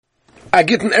I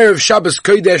get an Erev Shabbos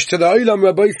Kodesh to the Olam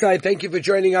Rabbi Sai. Thank you for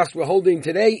joining us. We're holding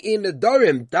today in the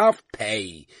Dorim Daf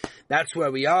Pei. That's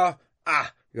where we are.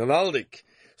 Gavaldik.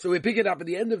 So we pick it up at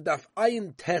the end of Daf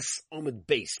Ayin Tes Omid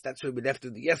Base. That's where we left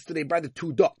it yesterday by the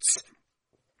 2 dots.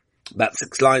 About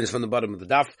 6 lines from the bottom of the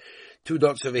Daf. 2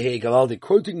 dots over here, Gavaldik,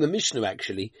 quoting the Mishnah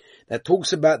actually, that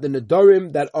talks about the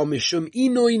Nedarim that are Mishum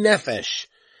Inoi Nefesh.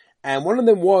 And one of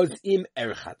them was Im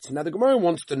Erchatz. Now the Gemara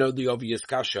wants to know the obvious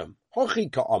kasha.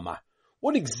 Hochi Ka'ama.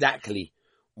 What exactly,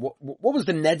 what was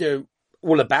the neder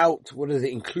all about? What does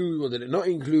it include? What did it not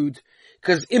include?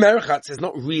 Because Im Erchatz is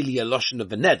not really a loshon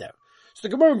of a neder. So the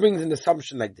Gemara brings an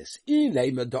assumption like this.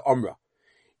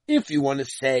 If you want to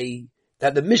say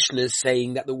that the Mishnah is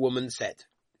saying that the woman said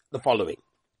the following.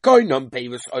 That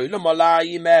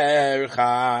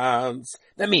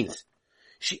means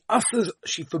she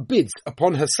forbids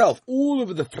upon herself all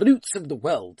of the fruits of the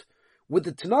world with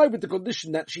the Tanai, with the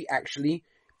condition that she actually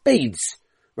bathes,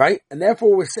 right? And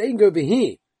therefore we're saying over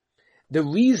here, the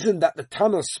reason that the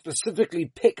Tana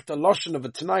specifically picked a loshon of a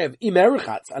Tanai of Im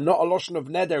Erchatz and not a loshon of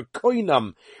Neder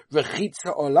Koinam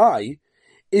Rechitza Olai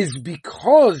is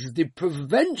because the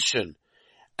prevention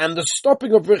and the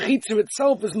stopping of Rechitza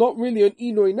itself is not really an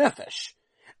Inoi Nefesh.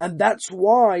 And that's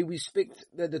why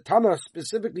the Tana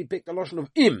specifically picked a loshon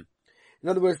of Im. In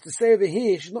other words, to say over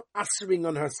here, she's not answering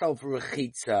on herself for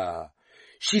Rechitza.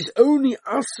 She's only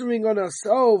answering on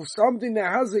herself something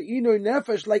that has an Inoi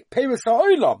Nefesh like Peres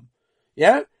HaOlam.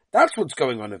 Yeah? That's what's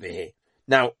going on over here.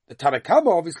 Now, the Tanna Kama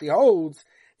obviously holds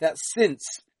that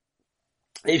since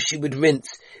if she would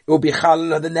rinse, it will be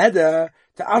Chalal the Neder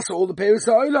to answer all the Peres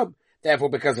HaOlam. Therefore,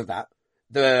 because of that,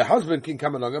 the husband can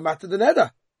come along and matter the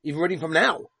Neder, even ready from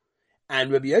now.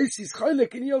 And Rabbi Yossi's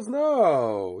Cholik, and he yells,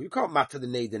 no, you can't matter the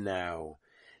Neder now.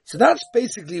 So that's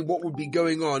basically what would be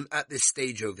going on at this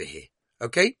stage over here.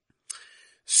 Okay?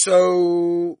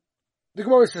 So, the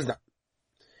Gemara says no.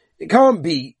 It can't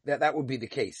be that would be the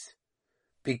case.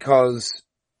 Because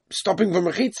stopping from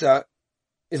Rechitza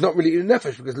is not really in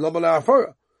nefesh, because Lo Bala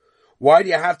Afora. Why do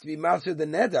you have to be master the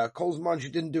Neder? Kolzman, she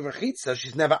didn't do Rechitza,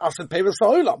 she's never asked Peres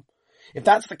HaOlam. If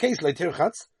that's the case, Lo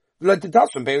Tirchatz, Lo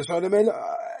Titasrim, Peres HaOlam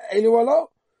Elu Alo.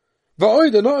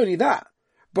 Va'oida, not only that,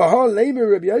 Bahal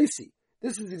Leimer Rabbi Yossi.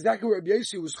 This is exactly what Rabbi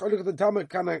Yossi was Cholik the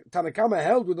Tanna Kama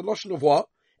held with the loshon of what?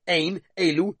 Ein,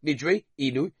 Elu, Nidre,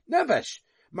 Inu, Nevesh.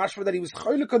 Mashma that he was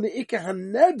Cholik on the Ikka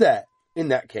HaNeder in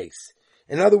that case.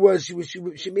 In other words,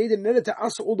 she made a neder to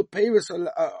answer all the payers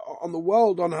on the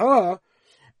world on her,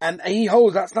 and he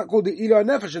holds that's not called the Ilo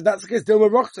Nefesh. If that's the case, Dilma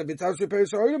Rochta, B'taz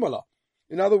Repayers Ha'olam.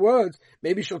 In other words,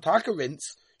 maybe she'll take a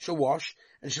rinse, she'll wash,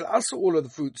 and she'll answer all of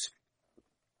the fruits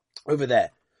over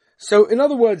there. So, in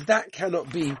other words, that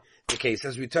cannot be the case.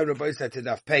 As we turn Rabbi said to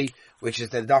Daf Pei, which is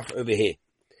the Daf over here.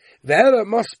 There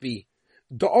must be,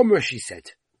 the Omra she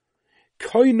said,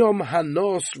 Koinom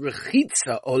hanos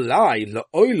rechitza olai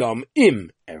la'olam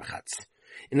im erchatz.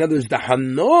 In other words, the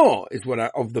hana is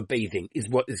of the bathing is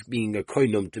what is being a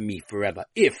koinom to me forever.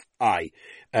 If I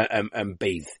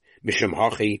bathe, mishum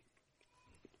hachi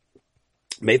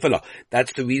meifala.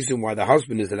 That's the reason why the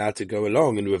husband is allowed to go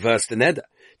along and reverse the neder.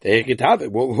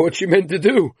 What's she meant to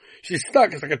do? She's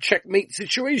stuck. It's like a checkmate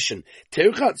situation.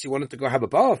 Tirchatz, you wanted to go have a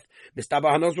bath. Well,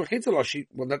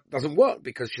 that doesn't work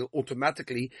because she'll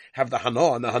automatically have the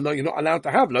hana, and the hana you're not allowed to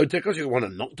have. No tirchatz, you want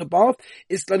to not to bath.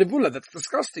 It's lanivula. That's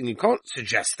disgusting. You can't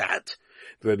suggest that.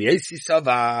 Rabbi Yossi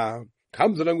Sava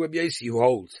comes along with Rabbi Yossi, who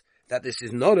holds that this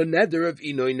is not a neder of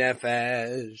inoi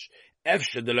nefesh.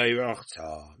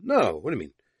 No, what do you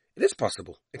mean? It is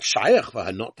possible. It's shayach for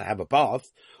her not to have a bath.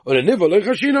 Or a nivel like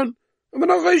Hashinan.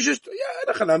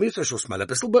 The Chanami, she'll smell a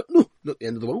pistol, but no, not the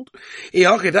end of the world.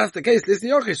 That's the case.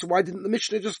 Listen, so why didn't the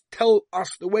Mishnah just tell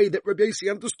us the way that Rabbi Yossi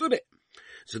understood it?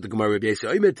 So the Gemara Rabbi Yossi,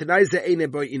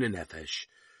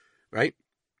 right?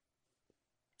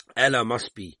 Ella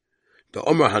must be the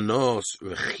Omer Hanos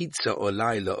Rechitza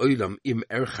Olai La'olam Im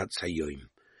Erchatz Hayoim.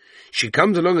 She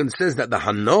comes along and says that the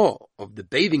hana of the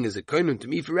bathing is a koinum to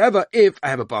me forever if I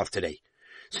have a bath today.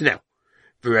 So now,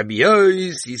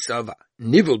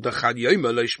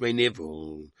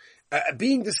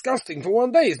 being disgusting for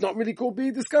one day is not really called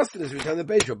being disgusting, as we turn the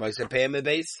base. Rabbi said, pay him a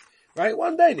base, right?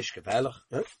 One day,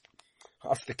 nishkafalach.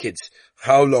 Ask the kids,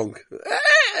 how long?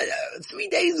 3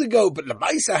 days ago, but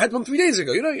Labaisa had one 3 days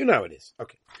ago. You know how it is.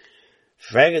 Okay.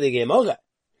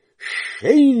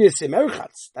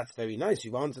 That's very nice.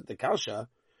 You've answered the kasha.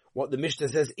 What the Mishnah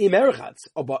says, im erchatz.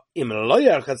 But im lo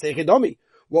erchatz echidomi.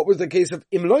 What was the case of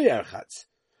im lo erchatz?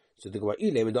 So the Gemara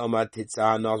ilem d'amad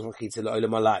titza naz v'chitza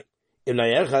lo'olam alai. Im lo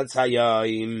erchatz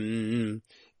hayayim.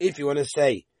 If you want to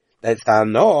say that's the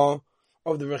no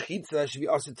of the rechitza should be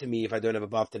also to me if I don't have a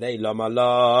bath today. Lama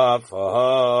la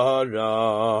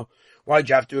fahara. Why'd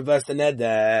you have to reverse the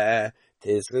neder?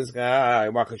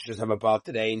 Why can't she just have a bath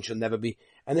today and she'll never be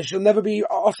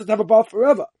also to have a bath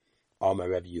forever? Amar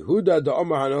Rav Yehuda, the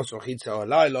Amar Hanos rechitza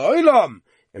olai la'olam.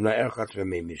 Im la'erchatz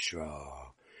v'mei mishra.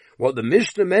 What the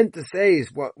Mishnah meant to say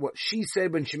is what she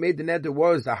said when she made the neder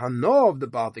was the hana of the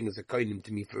bathing is a koinim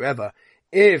to me forever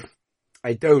if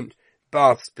I don't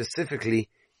bath specifically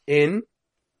in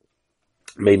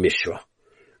Mei Mishra,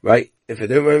 right? If I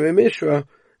don't wear Mei Mishra,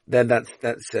 then that's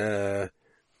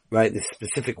right, the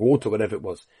specific water, whatever it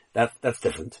was, that's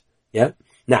different, yeah?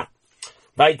 Now,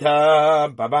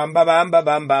 Vaita, babam, babam,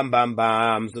 babam, bam, bam,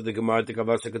 bam, so the Gemara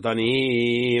Tikavasa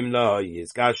Katanim, lo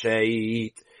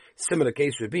yizgasheit. Similar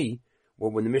case would be,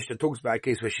 well, when the Mishnah talks about a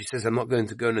case where she says, I'm not going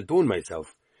to go and adorn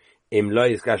myself, im lo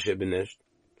yizgashet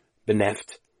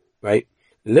beneft, right?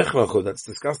 Lichvachu, that's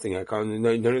disgusting. I can't,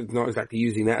 not exactly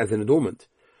using that as an adornment.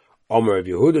 Omer of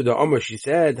Yehuda, the Omer, she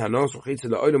said, Hanas rechitza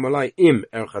la'olam alai im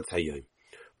erchatz hayom.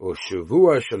 Or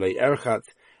shavua shalei erchatz.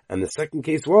 And the second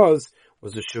case was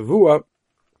the shavua,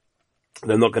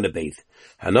 they're not going to bathe.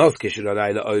 Hanas kishur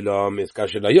alai la'olam is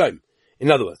kasher hayom. In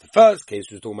other words, the first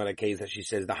case was talking about a case that she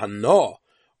says the hana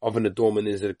of an adornment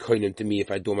is a koinen to me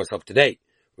if I adorn myself today.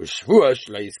 And the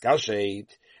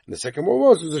second one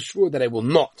was a shvua that I will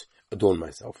not adorn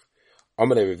myself. You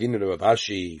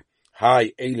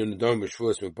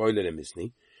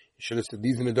should have said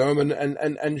these in Adorm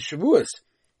and Shavuos.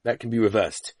 That can be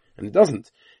reversed. And it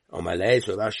doesn't. So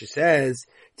Rashi says,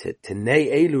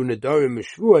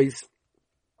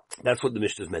 that's what the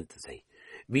Mishnah is meant to say.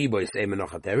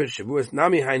 Shavuos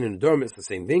nami hain and Adorm, it's the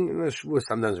same thing. And the Shavuos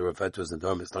sometimes are referred to as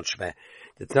Adorm, it's not Shveh.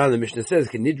 The Mishnah says,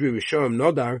 Nidri Rishom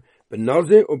Nodar,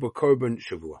 Benazir or Bekorban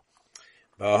Shavua.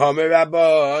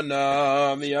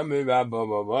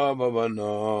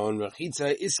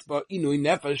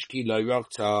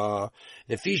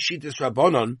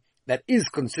 That is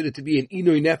considered to be an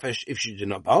inui nefesh if she did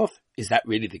not bath. Is that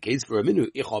really the case for a minu?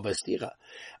 Even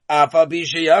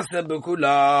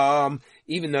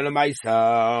though the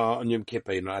Maisa on Yom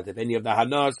Kippur, you don't have any of the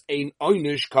Hanas, ein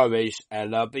oynish koresh,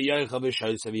 ela b'yoicha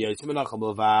v'shoysa v'yoysa melach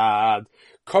b'vad.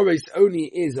 Koresh only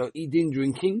is on eating,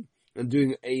 drinking, and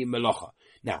doing a melacha.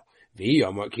 Now, and if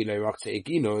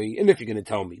you're going to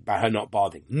tell me by her not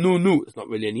bathing, no, it's not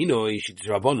really an inoi, she's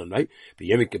rabbanon, right? But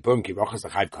Yom Kippur kirachas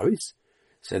l'chayv koris.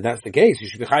 So that's the case. You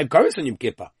should be chayv koris on Yom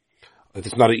Kippur. If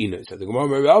it's not an inoi, so the Gemara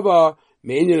Merava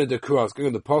me'inyan the kuras going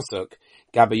on the pasuk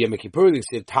Gaba Yom Kippur they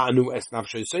said ta'anu es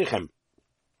nafshay seichem.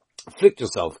 Afflict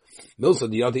yourself. Milsa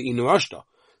the other inu ashta.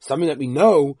 Something that we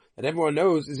know that everyone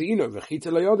knows is a inoi. V'chita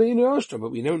layada inu ashta,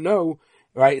 but we don't know.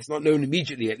 Right, it's not known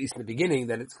immediately, at least in the beginning,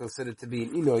 that it's considered to be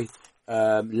an inoi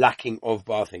lacking of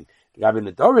bathing.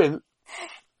 Gabin Adorim,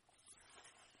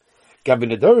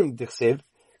 Dichsev,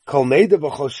 Kol Meida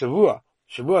B'chol Shavua,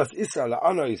 Shavuas Isra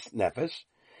La'anois Nefesh.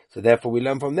 So therefore we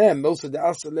learn from them, Milsa de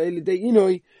Asa Leili de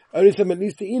Inoi, only them at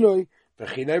least the Inoi,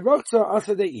 V'chilei Rocha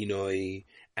Asa de Inoi.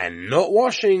 And not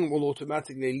washing will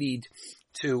automatically lead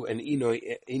to an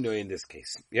Inoi in this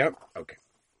case. Yeah? Okay.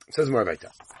 Says more about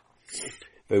that.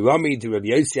 Rami to Rabbi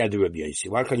Yossi ad Rabbi Yossi.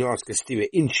 Why can you ask a stira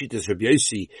in Shittas Rabbi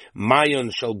Yossi?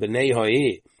 Mayon shel bnei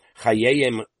ha'eh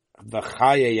chayayim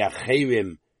v'chayay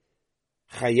acherim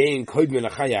chayayim kodmen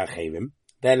achayay acherim.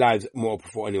 Their lives more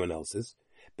before anyone else's.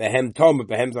 Behem tom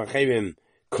behem zacherim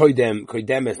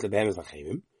kodemes lebehem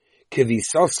zacherim.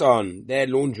 Kvisason their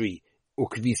laundry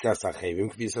ukvisas acherim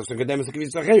kvisason kodemes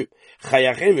ukvisas acherim.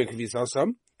 Chayachem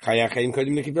kvisason chayachem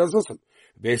kodem lekvisason.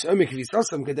 Beis omer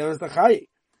kvisason kodemes lachayay.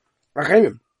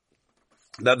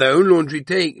 That their own laundry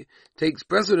takes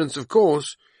precedence, of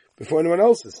course, before anyone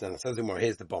else's. Then it says more.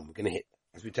 Here's the bomb. We're going to hit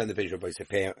as we turn the page. We're going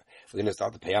to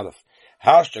start the pay aleph.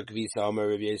 If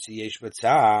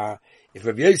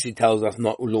Rabbi Yossi tells us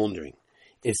not laundering,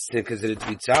 it's considered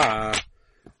tvitzah.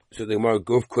 So the Gemara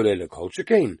guf kulei culture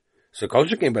cane. So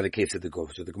culture cane by the case of the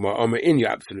guf. So the Gemara Omer in,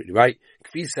 you're absolutely right.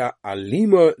 Kvisa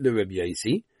alima le Rabbi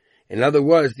Yossi. In other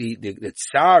words, the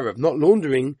tsar of not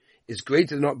laundering is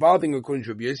greater than not bathing, according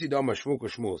to Rabbi Yossi. Dama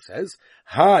Shmuel says,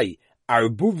 "Hi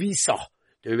arbu visa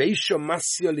the reisha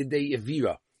masya lidei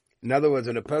evira." In other words,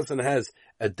 when a person has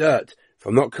a dirt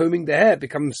from not combing the hair, it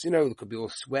becomes, it could be all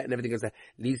sweat and everything else that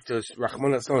leads to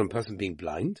Rahman a person being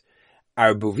blind.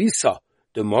 Arbu visa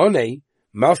the mone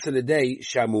masya lidei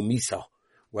shamu misa.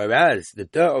 Whereas the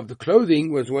dirt of the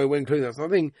clothing was when clothing has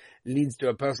nothing leads to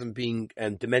a person being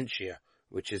dementia,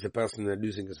 which is a person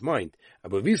losing his mind.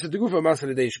 And as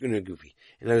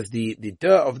the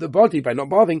dirt of the body, by not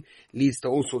bathing, leads to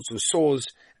all sorts of sores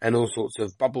and all sorts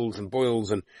of bubbles and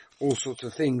boils and all sorts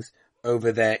of things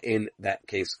over there in that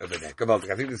case over there.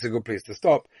 Gavaldik, I think this is a good place to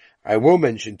stop. I will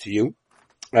mention to you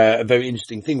a very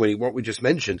interesting thing what we just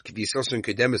mentioned. There's a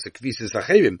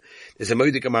Moedik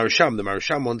Marasham. The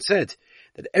Marasham once said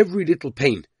that every little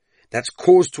pain that's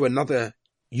caused to another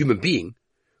human being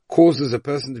causes a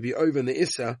person to be over in the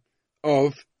Issa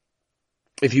of,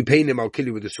 if you pain him, I'll kill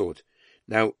you with a sword.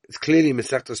 Now, it's clearly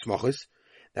Masechta Smachos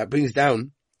that brings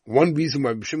down one reason why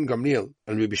Rabbi Shimon Gamliel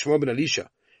and Rabbi Shmuel ben Elisha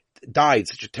died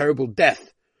such a terrible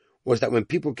death was that when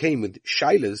people came with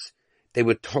shilas, they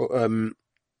were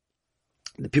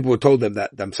the people were told them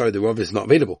that, I'm sorry, the Rav is not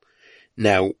available.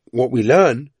 Now, what we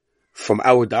learn from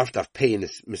our Daf Pei in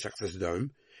Masechta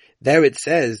Dome, there it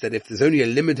says that if there's only a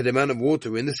limited amount of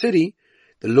water in the city,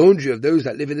 the laundry of those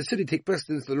that live in the city take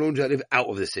precedence to the laundry that live out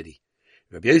of the city.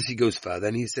 Rabbi Yossi goes further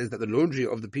and he says that the laundry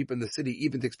of the people in the city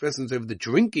even takes precedence over the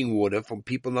drinking water from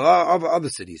people in other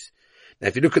cities. Now,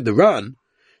 if you look at the Ran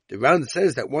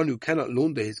says that one who cannot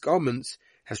launder his garments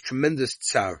has tremendous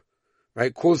tsar,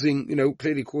 right?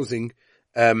 Clearly causing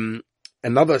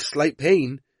another slight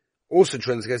pain, also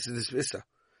transgresses this visa.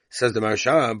 Says the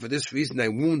Marasham, for this reason I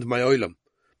warned my olam,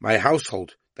 my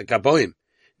household, the Gaboim,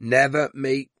 never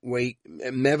make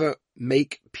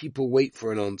people wait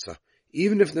for an answer.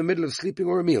 Even if in the middle of sleeping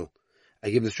or a meal,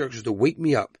 I give instructions to wake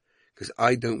me up, because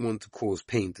I don't want to cause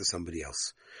pain to somebody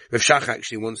else. Rav Shach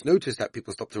actually once noticed that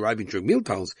people stopped arriving during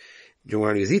mealtimes, during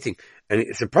when he was eating, and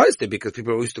it surprised him because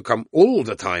people used to come all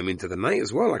the time into the night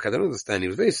as well. Like, I don't understand. He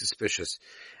was very suspicious.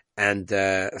 And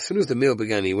as soon as the meal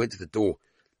began, he went to the door,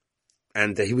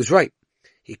 and he was right.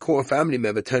 He caught a family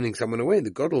member turning someone away, and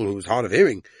the Gadol, who was hard of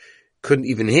hearing, couldn't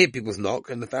even hear people's knock,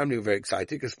 and the family were very excited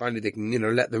because finally they can,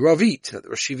 let the Rav eat, let the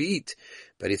Rosh Yeshiva eat.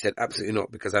 But he said, absolutely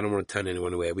not, because I don't want to turn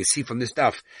anyone away. We see from this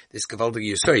daf, this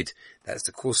Gavaldig Yesod, that's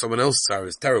to call someone else Sarah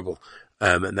is terrible.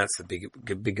 And that's the big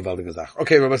Gavaldig Azach.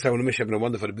 Okay, Rabbi, I want to wish you a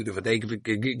wonderful, beautiful day.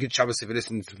 Good Shabbos if you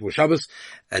listen to Shabbos,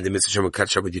 and the Mitzvah Shem will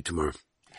catch up with you tomorrow.